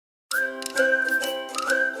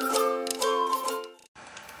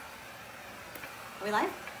we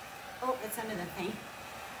live? Oh, it's under the thing.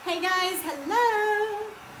 Hey guys, hello.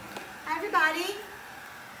 Hi everybody.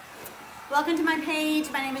 Welcome to my page.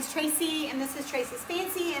 My name is Tracy and this is Tracy's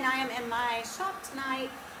Fancy and I am in my shop tonight.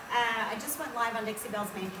 I just went live on Dixie Belle's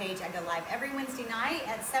main page. I go live every Wednesday night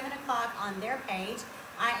at 7 o'clock on their page.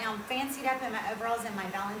 I am fancied up in my overalls and my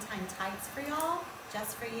Valentine tights for y'all,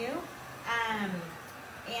 just for you.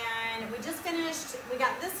 And we just finished, we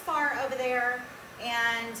got this far over there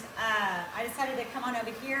and I decided to come on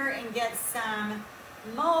over here and get some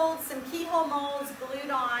molds, some keyhole molds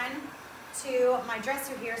glued on to my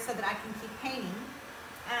dresser here so that I can keep painting.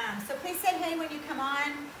 So please say hey when you come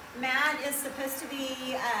on. Matt is supposed to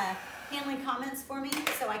be handling comments for me,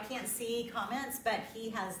 so I can't see comments, but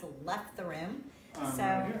he has left the room.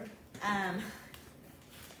 Right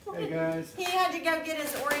hey guys. He had to go get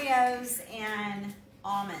his Oreos and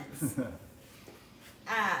almonds.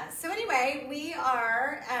 So anyway, we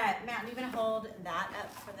are, Matt, you gonna hold that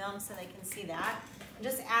up for them so they can see that. I'm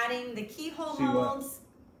just adding the keyhole molds.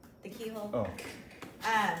 The keyhole. Oh.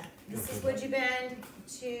 This is Would You Bend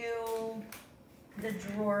to the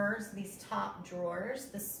drawers, these top drawers,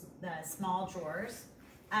 the small drawers.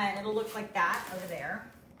 It'll look like that over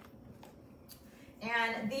there.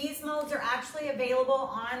 And these molds are actually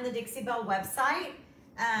available on the Dixie Belle website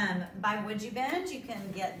by Would You Bend. You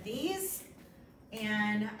can get these,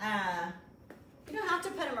 and you don't have to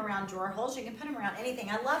put them around drawer holes. You can put them around anything.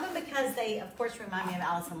 I love them because they, of course, remind me of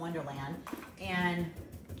Alice in Wonderland. And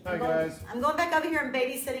hi guys. I'm going back over here and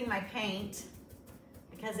babysitting my paint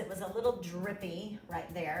because it was a little drippy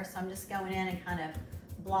right there. So I'm just going in and kind of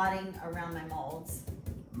blotting around my molds.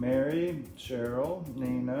 Mary, Cheryl,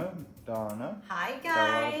 Nina, Donna. Hi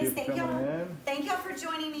guys, thank y'all for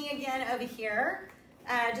joining me again over here.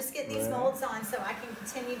 Just get these molds on so I can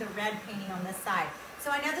continue the red painting on this side. So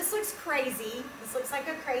I know this looks crazy. This looks like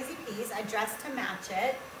a crazy piece. I dressed to match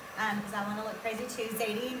it because I want to look crazy too.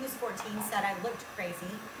 Zadie, who's 14, said I looked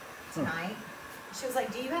crazy tonight. She was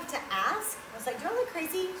like, do you have to ask? I was like, do I look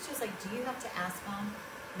crazy? She was like, do you have to ask, Mom?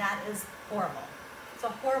 That is horrible. It's a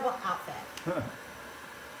horrible outfit.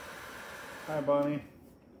 Hi, Bonnie.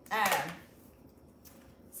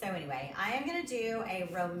 So anyway, I am going to do a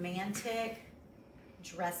romantic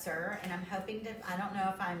dresser, and I'm hoping to, I don't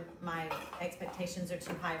know if my expectations are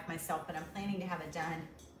too high of myself, but I'm planning to have it done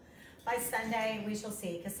by Sunday. We shall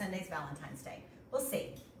see, because Sunday's Valentine's Day. We'll see.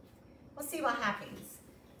 We'll see what happens.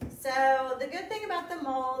 So the good thing about the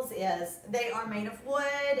molds is they are made of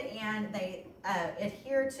wood, and they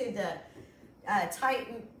adhere to the tight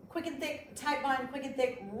bond, quick and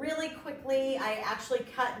thick really quickly. I actually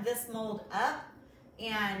cut this mold up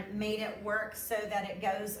and made it work so that it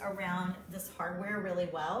goes around this hardware really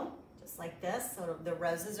well, just like this. So the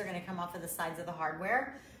roses are going to come off of the sides of the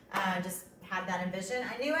hardware. Just had that envision.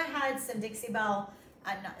 I knew I had some Dixie Belle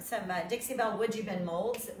Would You Bend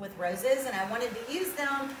molds with roses, and I wanted to use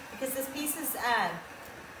them because this piece is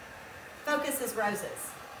focus is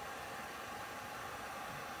roses.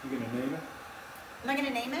 You gonna name it? Am I going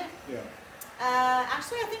to name it? Yeah.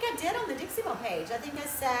 Actually, I think I did on the Dixie Belle page. I think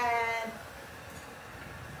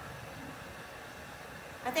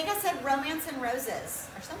I said Romance and Roses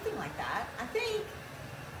or something like that. I think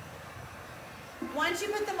once you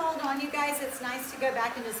put the mold on, you guys, it's nice to go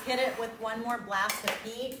back and just hit it with one more blast of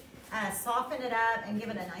heat, soften it up and give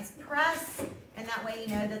it a nice press. And that way you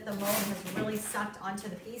know that the mold has really sucked onto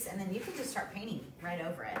the piece, and then you can just start painting right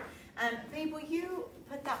over it. Babe, will you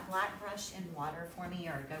put that black brush in water for me,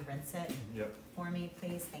 or go rinse it for me,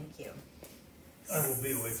 please? Thank you. I will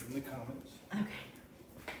be away from the comments. Okay,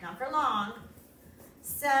 not for long.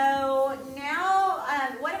 So now,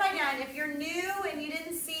 what have I done? If you're new and you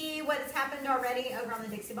didn't see what has happened already over on the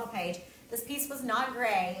Dixie Belle page, this piece was not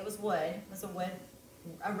gray, it was wood. It was a wood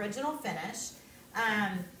original finish.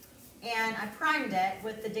 And I primed it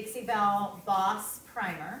with the Dixie Belle Boss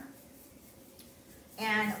Primer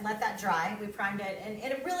and let that dry. We primed it, and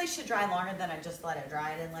it really should dry longer than I just let it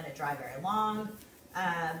dry. I didn't let it dry very long,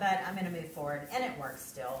 but I'm going to move forward, and it works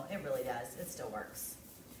still. It really does. It still works.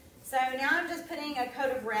 So now I'm just putting a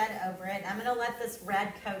coat of red over it. I'm going to let this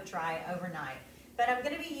red coat dry overnight. But I'm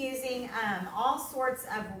going to be using all sorts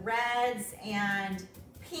of reds and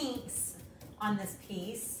pinks on this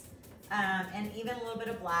piece, and even a little bit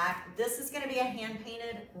of black. This is going to be a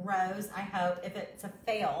hand-painted rose, I hope. If it's a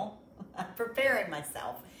fail, I'm preparing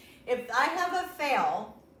myself. If I have a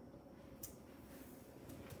fail,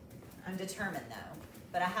 I'm determined though,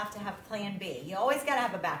 but I have to have plan B. You always got to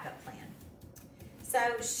have a backup plan. So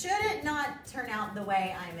should it not turn out the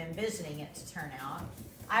way I'm envisioning it to turn out,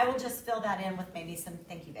 I will just fill that in with maybe some,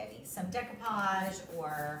 thank you baby, some decoupage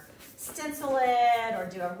or stencil it or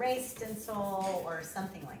do a raised stencil or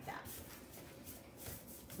something like that.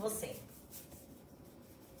 We'll see.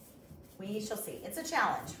 We shall see. It's a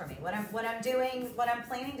challenge for me. What I'm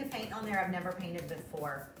planning to paint on there, I've never painted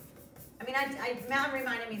before. I mean, Matt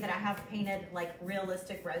reminded me that I have painted like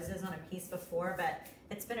realistic roses on a piece before, but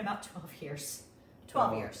it's been about 12 years.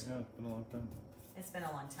 12 years. Yeah, it's been a long time. It's been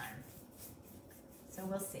a long time. So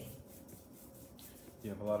we'll see.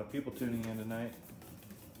 You have a lot of people tuning in tonight.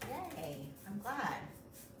 Yay, I'm glad.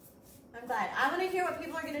 I'm glad. I want to hear what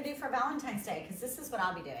people are going to do for Valentine's Day, because this is what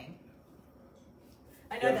I'll be doing.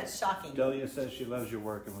 I know that's shocking. Delia says she loves your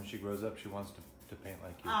work, and when she grows up, she wants to paint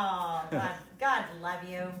like you. Oh, God love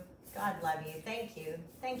you. God love you. Thank you.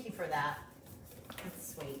 Thank you for that.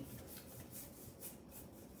 That's sweet.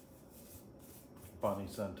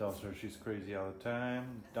 Bonnie's son tells her she's crazy all the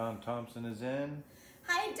time. Dawn Thompson is in.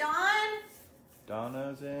 Hi, Dawn.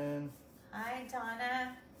 Donna's in. Hi,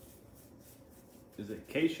 Donna. Is it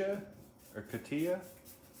Kasia or Katia?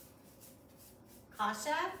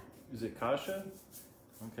 Kasha? Is it Kasha?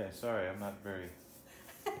 Okay, sorry, I'm not very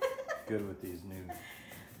good with these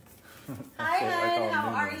new. Hi, hon. How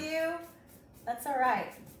are you? That's all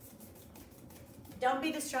right. Don't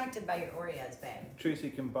be distracted by your Oreos, babe.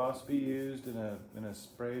 Tracy, can Boss be used in a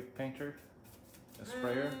spray painter? A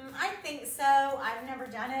sprayer? I think so. I've never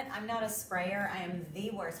done it. I'm not a sprayer. I am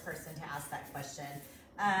the worst person to ask that question.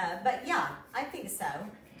 But yeah, I think so.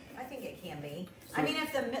 I think it can be. So, I mean,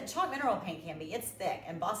 if the chalk mineral paint can be, it's thick,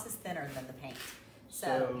 and Boss is thinner than the paint.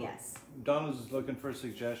 So yes. Donna's looking for a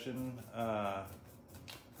suggestion. I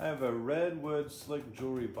have a red wood slick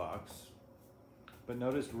jewelry box, but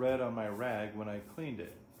noticed red on my rag when I cleaned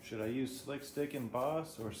it. Should I use slick stick and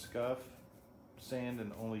Boss or scuff, sand,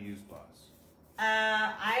 and only use Boss?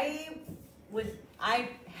 I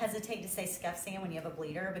hesitate to say scuff sand when you have a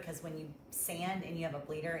bleeder, because when you sand and you have a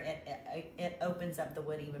bleeder, it opens up the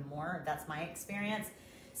wood even more. That's my experience.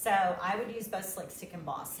 So I would use both slick stick and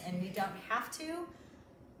Boss, and you don't have to,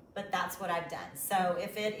 but that's what I've done. So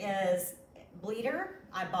if it is bleeder,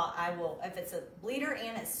 I will, if it's a bleeder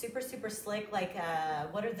and it's super, super slick, like,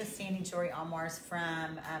 what are the standing jewelry armoires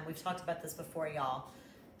from, we've talked about this before, y'all.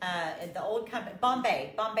 The old company,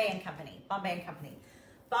 Bombay and Company.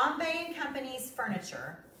 Bombay and Company's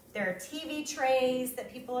furniture. There are TV trays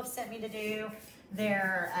that people have sent me to do.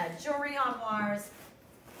 There are jewelry armoires.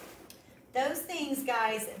 Those things,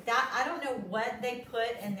 guys, that I don't know what they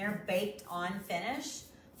put in their baked on finish,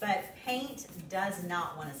 but paint does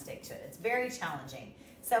not want to stick to it. It's very challenging.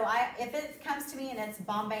 So if it comes to me and it's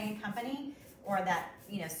Bombay and Company, or that,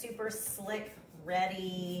 you know, super slick,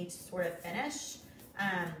 ready sort of finish,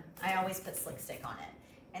 I always put slick stick on it.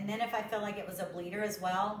 And then if I feel like it was a bleeder as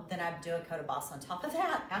well, then I'd do a coat of Boss on top of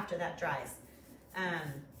that after that dries.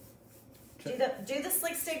 Do the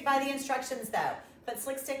slick stick by the instructions though. Put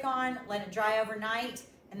slick stick on, let it dry overnight,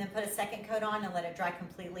 and then put a second coat on and let it dry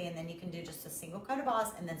completely, and then you can do just a single coat of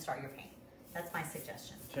Boss and then start your paint. That's my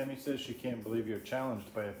suggestion. Tammy says she can't believe you're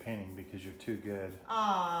challenged by a painting because you're too good.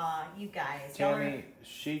 Aw, you guys. Tammy,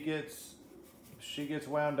 she gets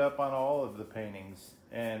wound up on all of the paintings,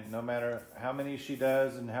 and no matter how many she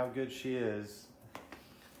does and how good she is,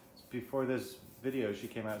 before this video she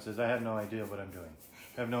came out and says, I have no idea what I'm doing.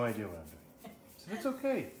 I have no idea what I'm doing. So it's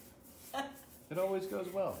okay. It always goes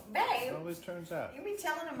well. Babe, it always turns out. You be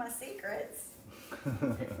telling them my secrets.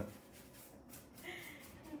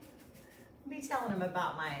 Be telling them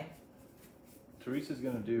about my... Teresa's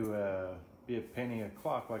going to be painting a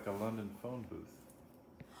clock like a London phone booth.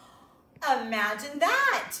 Imagine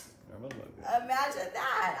that. Imagine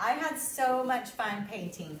that. I had so much fun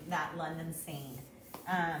painting that London scene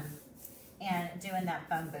and doing that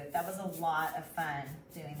phone booth. That was a lot of fun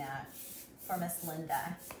doing that for Miss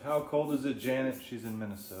Linda. How cold is it, Janet? She's in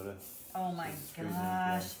Minnesota. Oh my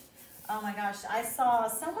gosh. Oh my gosh. I saw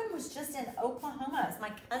someone was just in Oklahoma. It's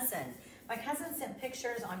my cousin. My cousin sent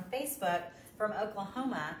pictures on Facebook from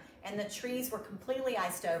Oklahoma, and the trees were completely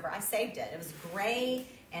iced over. I saved it. It was gray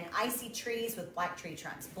and icy trees with black tree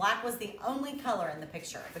trunks. Black was the only color in the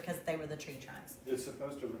picture because they were the tree trunks. It's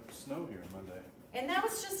supposed to snow here Monday. And that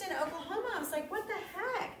was just in Oklahoma. I was like, what the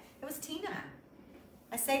heck? It was Tina.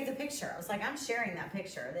 I saved the picture. I was like, I'm sharing that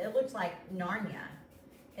picture. It looked like Narnia.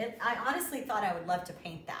 I honestly thought I would love to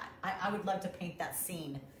paint that. I would love to paint that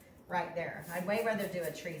scene right there. I'd way rather do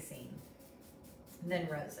a tree scene than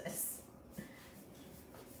roses.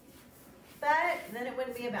 But then it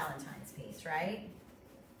wouldn't be a Valentine's piece, right?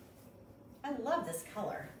 I love this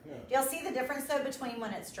color. Yeah. Do y'all see the difference though between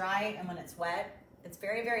when it's dry and when it's wet? It's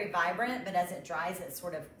very, very vibrant, but as it dries, it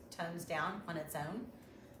sort of tones down on its own.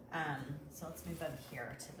 So let's move over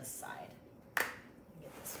here to the side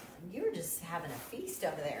having a feast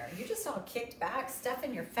over there. You're just all kicked back, stuff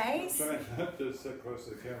in your face. I'm trying not to sit close to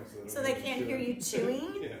the camera so they can't hear you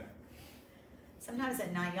chewing. Yeah. Sometimes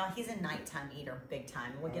at night, y'all, he's a nighttime eater, big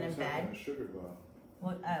time. We'll get in bed. A sugar low.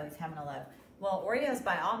 Well, oh, he's having a low. Well, Oreos,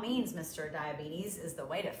 by all means, Mr. Diabetes, is the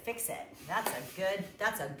way to fix it. That's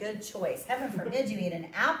a good choice. Heaven forbid you eat an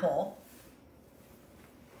apple.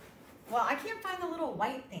 Well, I can't find the little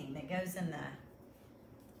white thing that goes in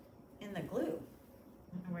the glue.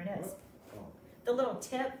 I don't know where it is. Oh. The little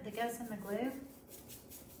tip that goes in the glue.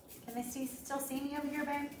 Can they still see me over here,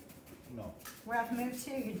 babe? No. Where I've moved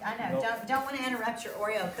to? I know. Nope. Don't want to interrupt your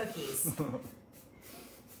Oreo cookies.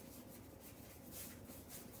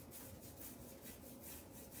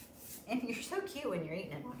 And you're so cute when you're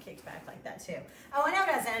eating it all kicked back like that too. Oh, I know what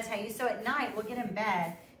I was going to tell you. So at night, we'll get in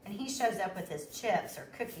bed, and he shows up with his chips or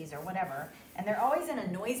cookies or whatever, and they're always in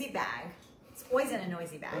a noisy bag. It's always in a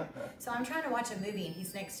noisy bag. So I'm trying to watch a movie, and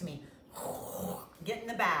he's next to me, getting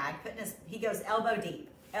the bag, he goes elbow deep,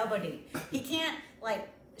 elbow deep. He can't, like,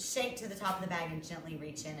 shake to the top of the bag and gently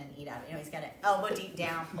reach in and eat out of it. You know, he's got to elbow deep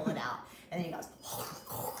down, pull it out. And then he goes,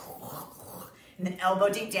 and then elbow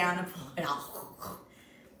deep down and pull it out.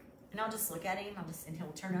 And I'll just look at him, and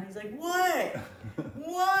he'll turn around, he's like, what?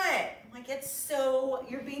 What? I'm like,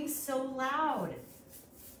 you're being so loud.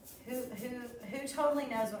 Who totally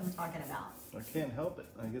knows what I'm talking about? I can't help it.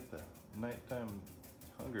 I get the nighttime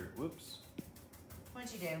hunger. Whoops.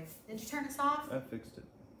 What'd you do? Did you turn this off? I fixed it.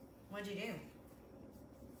 What'd you do?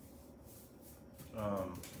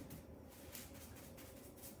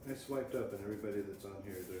 I swiped up and everybody that's on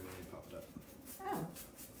here, their name popped up. Oh.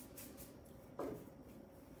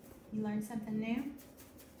 You learned something new?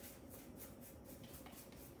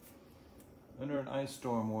 Under an ice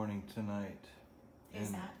storm warning tonight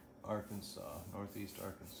Who's that? Arkansas, northeast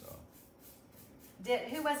Arkansas.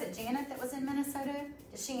 Who was it, Janet, that was in Minnesota?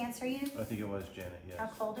 Did she answer you? I think it was Janet, yes.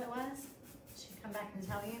 How cold it was? Did she come back and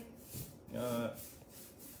tell you?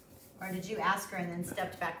 Or did you ask her and then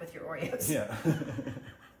stepped back with your Oreos? Yeah.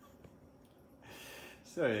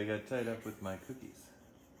 Sorry, I got tied up with my cookies.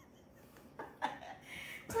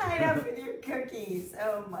 Tied up with your cookies.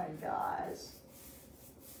 Oh my gosh.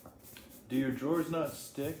 Do your drawers not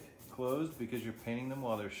stick closed because you're painting them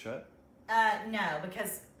while they're shut? No,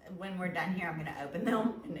 because when we're done here, I'm going to open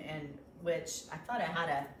them, and which I thought I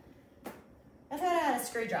had a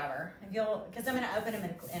screwdriver. Because I'm going to open them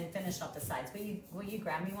and finish off the sides. Will you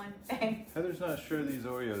grab me one? Heather's not sure these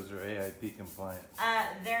Oreos are AIP compliant.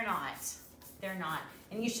 They're not. They're not.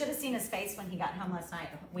 And you should have seen his face when he got home last night.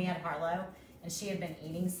 We had Harlow, and she had been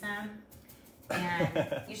eating some.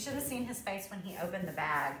 And you should have seen his face when he opened the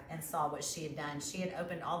bag and saw what she had done. She had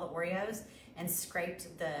opened all the Oreos and scraped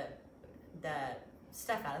the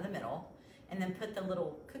stuff out of the middle and then put the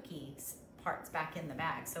little cookies parts back in the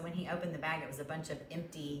bag. So when he opened the bag, it was a bunch of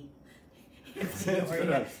empty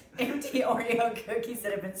Oreo cookies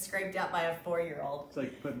that have been scraped out by a 4-year-old. It's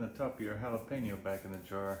like putting the top of your jalapeno back in the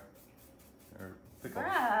jar. Or pickle.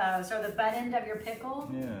 Gross. Or the butt end of your pickle?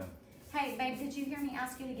 Yeah. Hey, babe, did you hear me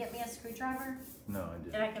ask you to get me a screwdriver? No, I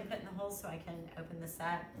didn't. That I can put in the hole so I can open the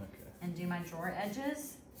set and do my drawer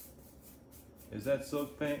edges? Is that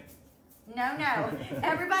silk paint? No, no.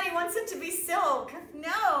 Everybody wants it to be silk.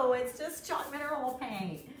 No, it's just chalk mineral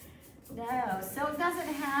paint. No, silk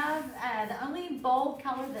doesn't have, the only bold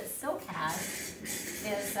color that silk has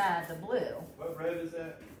is the blue. What red is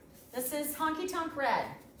that? This is Honky Tonk Red.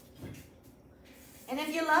 And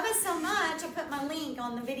if you love us so much, I'll put my link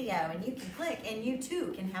on the video and you can click and you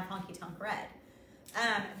too can have Honky Tonk Red.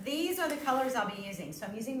 These are the colors I'll be using. So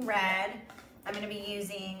I'm using red. I'm going to be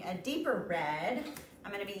using a deeper red.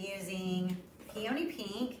 I'm going to be using Peony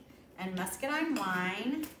Pink and Muscadine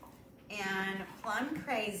Wine and Plum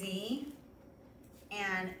Crazy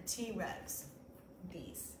and Tea Rose.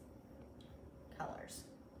 These colors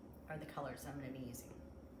are the colors I'm going to be using.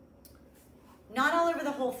 Not all over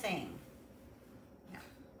the whole thing. No.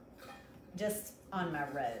 Just on my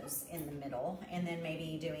rose in the middle, and then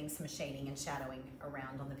maybe doing some shading and shadowing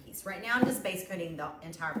around on the piece. Right now I'm just base coating the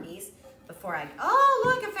entire piece before I, oh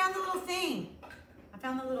look, I found the little thing. I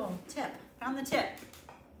found the little tip, found the tip.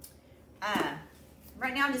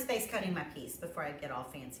 Right now I'm just base coating my piece before I get all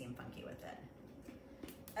fancy and funky with it.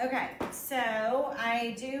 Okay, so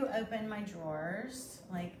I do open my drawers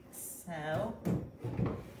like so.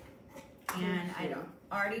 And I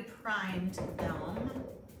already primed them.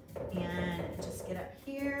 And just get up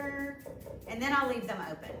here. And then I'll leave them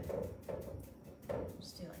open.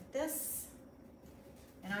 Just do like this.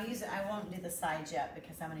 And I'll use it, I won't do the sides yet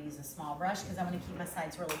because I'm going to use a small brush because I want to keep my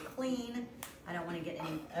sides really clean. I don't want to get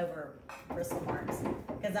any over bristle marks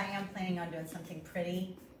because I am planning on doing something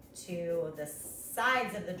pretty to the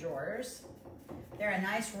sides of the drawers. They're a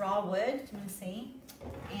nice raw wood, you can see.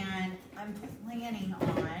 And I'm planning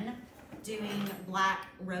on doing black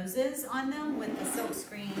roses on them with the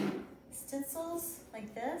silkscreen stencils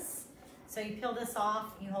like this. So you peel this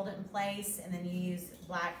off, you hold it in place, and then you use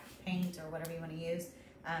black paint or whatever you want to use.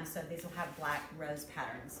 So these will have black rose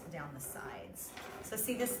patterns down the sides. So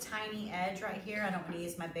see this tiny edge right here? I don't want to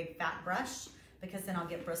use my big fat brush because then I'll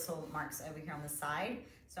get bristle marks over here on the side.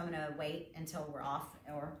 So I'm going to wait until we're off,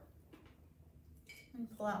 or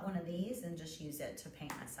pull out one of these and just use it to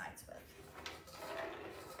paint my sides with.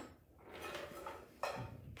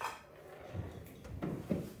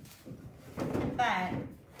 But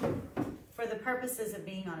for the purposes of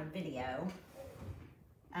being on a video,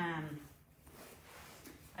 I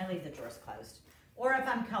leave the drawers closed. Or if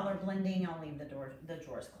I'm color blending, I'll leave the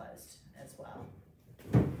drawers closed as well.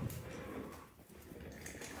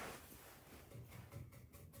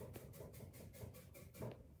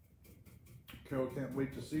 Carol can't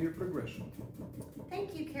wait to see your progression.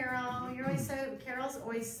 Thank you, Carol. You're always Carol's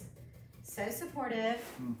always so supportive.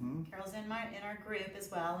 Carol's in our group as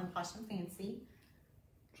well, in Posh and Fancy.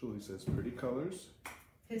 Julie says pretty colors.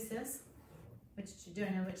 Who's this? Do I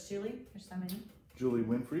know which Julie? There's so many. Julie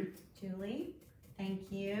Winfrey. Julie, thank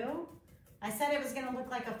you. I said it was going to look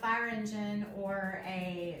like a fire engine or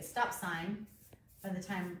a stop sign by the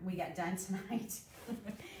time we get done tonight. And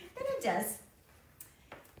it does.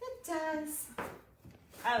 It does.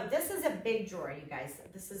 Oh, this is a big drawer, you guys.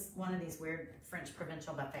 This is one of these weird French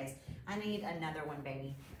provincial buffets. I need another one,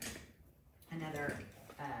 baby. Another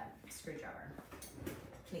screwdriver,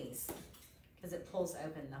 please, because it pulls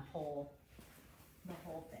open the whole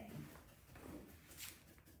thing.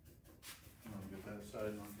 I'll get that side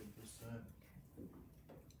and I'll get this side.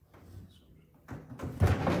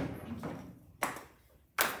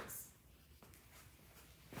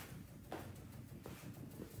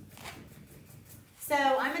 So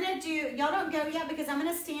I'm gonna do, y'all don't go yet because I'm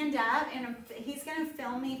gonna stand up and he's gonna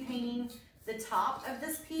film me painting the top of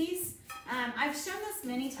this piece. I've shown this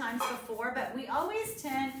many times before, but we always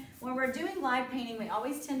tend, when we're doing live painting, we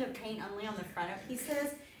always tend to paint only on the front of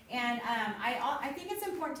pieces. And I think it's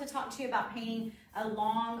important to talk to you about painting a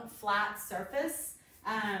long, flat surface.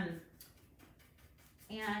 And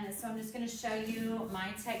so I'm just gonna show you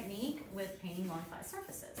my technique with painting long, flat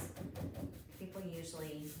surfaces. People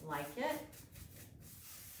usually like it.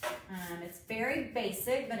 It's very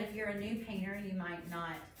basic, but if you're a new painter, you might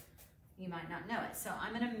not know it. So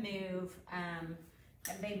I'm gonna move,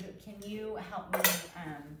 babe, can you help me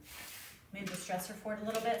move the stressor forward a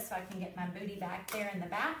little bit so I can get my booty back there in the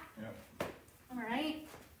back? Yep. All right.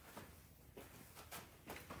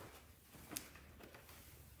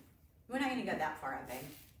 We're not gonna go that far up, babe.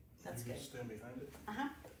 That's good. Stand behind it. Uh-huh.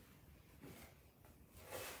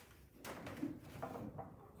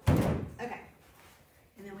 Okay.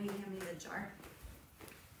 And then will you hand me the jar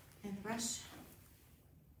and the brush?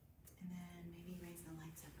 And then maybe raise the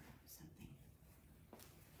lights up or something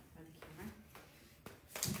for the camera.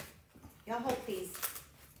 Y'all hold these.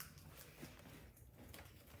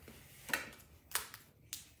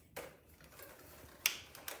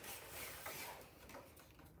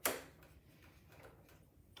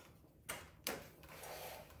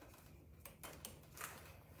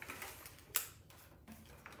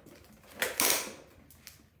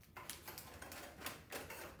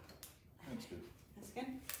 That's good. That's good.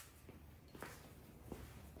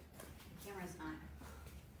 The camera's not.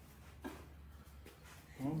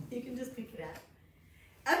 Well, You can just pick it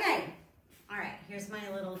up. Okay. All right. Here's my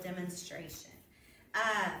little demonstration.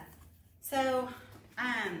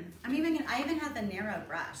 I even have the narrow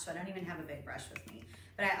brush, so I don't even have a big brush with me.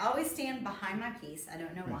 But I always stand behind my piece. I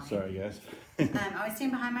don't know why. Sorry, guys. I always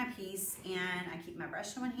stand behind my piece, and I keep my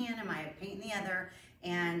brush in one hand and my paint in the other.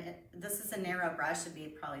 And this is a narrow brush. It'd be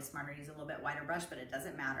probably smarter to use a little bit wider brush, but it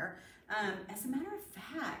doesn't matter. As a matter of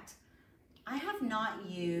fact, I have not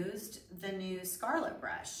used the new Scarlet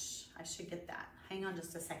brush. I should get that. Hang on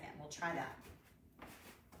just a second. We'll try that.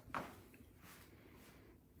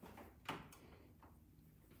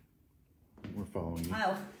 We're following you.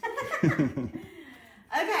 Oh.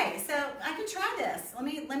 Okay, so I can try this. Let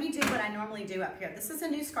me do what I normally do up here. This is a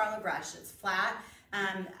new Scarlet brush. It's flat.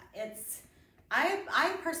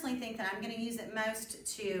 I personally think that I'm going to use it most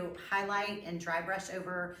to highlight and dry brush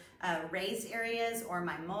over raised areas or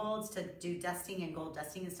my molds to do dusting and gold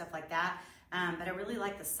dusting and stuff like that. But I really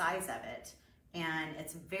like the size of it, and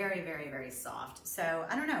it's very, very, very soft. So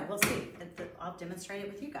I don't know. We'll see. I'll demonstrate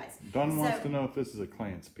it with you guys. Dawn wants to know if this is a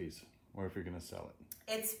client's piece or if you're going to sell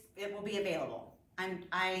it. It will be available.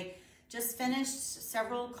 I just finished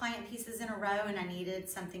several client pieces in a row and I needed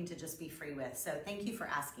something to just be free with. So thank you for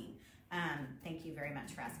asking. Thank you very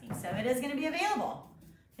much for asking. So it is going to be available.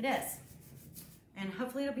 It is. And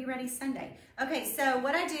hopefully it'll be ready Sunday. Okay, so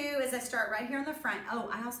what I do is I start right here on the front. Oh,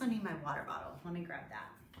 I also need my water bottle. Let me grab that.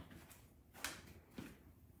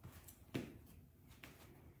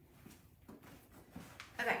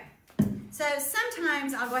 Okay, so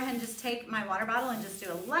sometimes I'll go ahead and just take my water bottle and just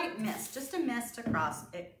do a light mist, just a mist across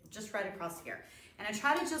it, just right across here. And I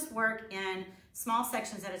try to just work in small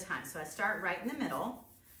sections at a time. So I start right in the middle,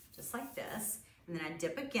 just like this, and then I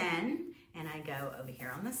dip again, and I go over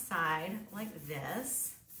here on the side like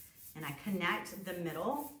this, and I connect the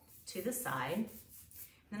middle to the side.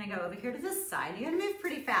 Then I go over here to this side. You gotta move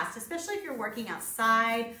pretty fast, especially if you're working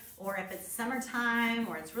outside or if it's summertime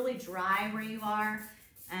or it's really dry where you are.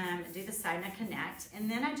 Do the side and I connect. And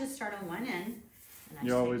then I just start on one end. And I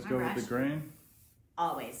you always go with the grain?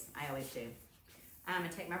 Always, I always do. I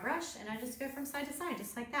take my brush and I just go from side to side,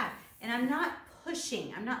 just like that. And I'm not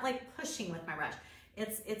pushing, I'm not like pushing with my brush.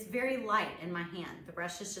 It's very light in my hand. The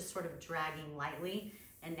brush is just sort of dragging lightly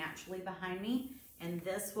and naturally behind me. And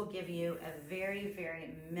this will give you a very,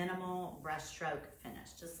 very minimal brush stroke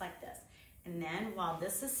finish, just like this. And then while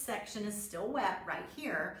this section is still wet right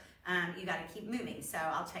here, you gotta keep moving. So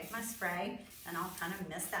I'll take my spray and I'll kind of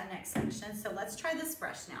mist that next section. So let's try this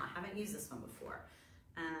brush now. I haven't used this one before.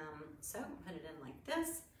 So put it in like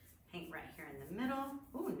this, paint right here in the middle.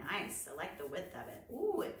 Ooh, nice, I like the width of it.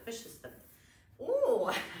 Ooh, it pushes the, ooh,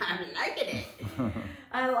 I'm liking it.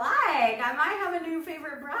 I might have a new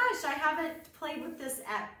favorite brush. I haven't played with this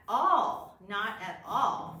at all, not at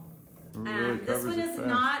all. Really this one is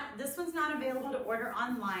not, this one's not available to order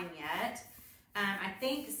online yet. I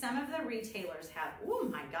think some of the retailers have. Oh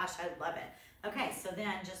my gosh, I love it. Okay, so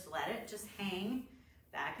then just let it just hang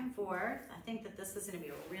back and forth. I think that this is gonna be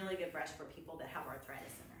a really good brush for people that have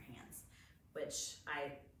arthritis in their hands, which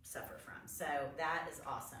I suffer from. So that is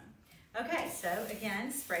awesome. Okay, so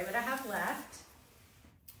again, spray what I have left.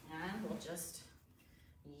 And we'll just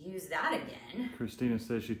use that again. Christina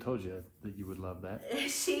says she told you that you would love that.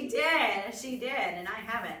 She did, and I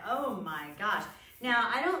haven't. Oh my gosh.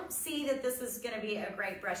 Now, I don't see that this is gonna be a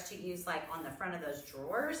great brush to use like on the front of those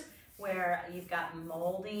drawers where you've got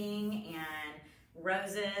molding and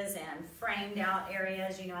roses and framed out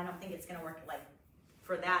areas. You know, I don't think it's gonna work like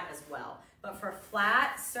for that as well. But for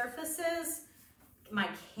flat surfaces, my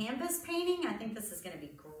canvas painting, I think this is gonna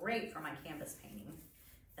be great for my canvas painting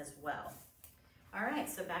as well. All right,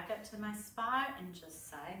 so back up to my spot and just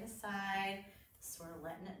side to side, sort of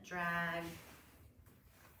letting it drag.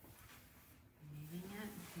 Moving it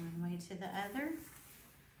one way to the other.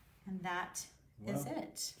 And that is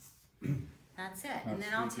it. That's it. And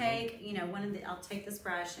then I'll take, you know, I'll take this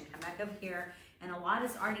brush and come back over here. And a lot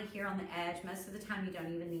is already here on the edge. Most of the time you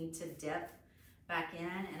don't even need to dip back in.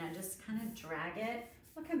 And I just kind of drag it.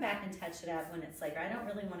 I'll come back and touch it up when it's later. I don't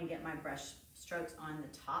really want to get my brush strokes on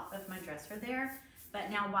the top of my dresser there.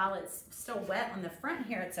 But now while it's still wet on the front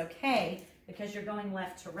here, it's okay because you're going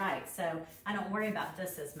left to right. So I don't worry about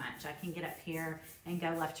this as much. I can get up here and go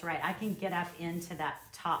left to right. I can get up into that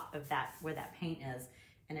top of that, where that paint is,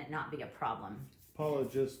 and it not be a problem. Paula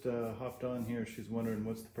just hopped on here. She's wondering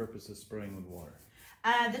what's the purpose of spraying with water?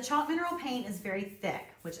 The chalk mineral paint is very thick,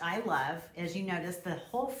 which I love. As you notice, the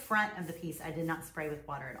whole front of the piece, I did not spray with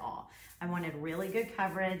water at all. I wanted really good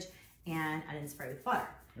coverage, and I didn't spray with water.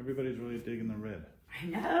 Everybody's really digging the red. I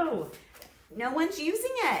know. No one's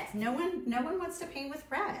using it. No one wants to paint with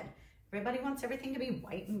red. Everybody wants everything to be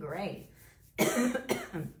white and gray.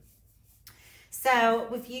 So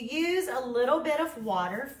if you use a little bit of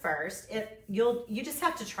water first, you just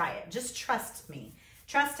have to try it. Just trust me.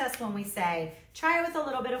 Trust us when we say, try it with a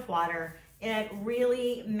little bit of water. It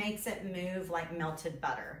really makes it move like melted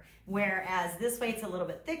butter. Whereas this way it's a little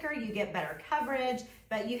bit thicker, you get better coverage,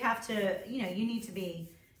 but you have to, you know, you need to be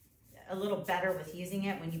a little better with using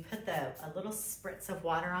it. When you put a little spritz of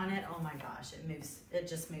water on it, oh my gosh, it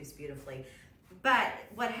just moves beautifully. But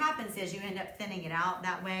what happens is you end up thinning it out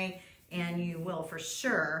that way, and you will for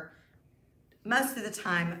sure, most of the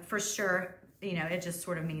time, for sure, you know, it just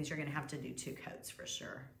sort of means you're gonna have to do 2 coats for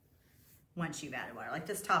sure. Once you've added water. Like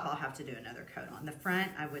this top, I'll have to do another coat on. The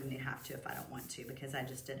front, I wouldn't have to if I don't want to, because I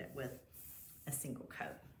just did it with a single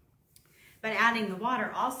coat. But adding the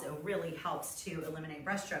water also really helps to eliminate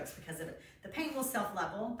brush strokes, because the paint will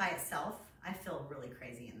self-level by itself. I feel really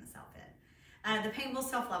crazy in this outfit. The paint will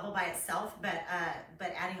self-level by itself, but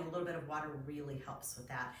adding a little bit of water really helps with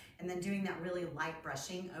that. And then doing that really light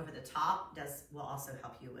brushing over the top will also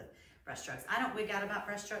help you with brush strokes. I don't wig out about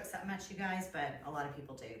brush strokes that much, you guys, but a lot of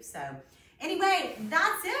people do. So, Anyway,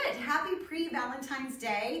 that's it. Happy pre-Valentine's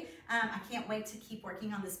Day. I can't wait to keep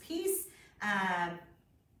working on this piece.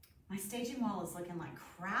 My staging wall is looking like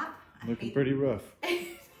crap. Looking pretty rough.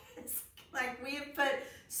 It's like we have put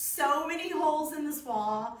so many holes in this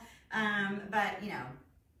wall, but you know,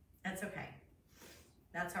 that's okay.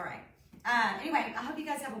 That's all right. Anyway, I hope you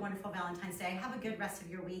guys have a wonderful Valentine's Day. Have a good rest of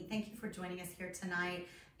your week. Thank you for joining us here tonight.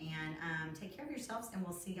 And take care of yourselves, and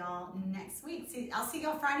we'll see y'all next week. I'll see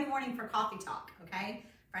y'all Friday morning for coffee talk, okay?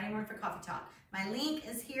 Friday morning for coffee talk. My link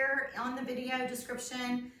is here on the video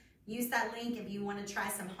description. Use that link if you want to try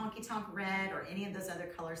some honky tonk red or any of those other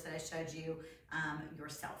colors that I showed you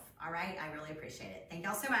yourself. All right, I really appreciate it. Thank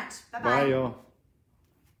y'all so much. Bye-bye. Bye, y'all.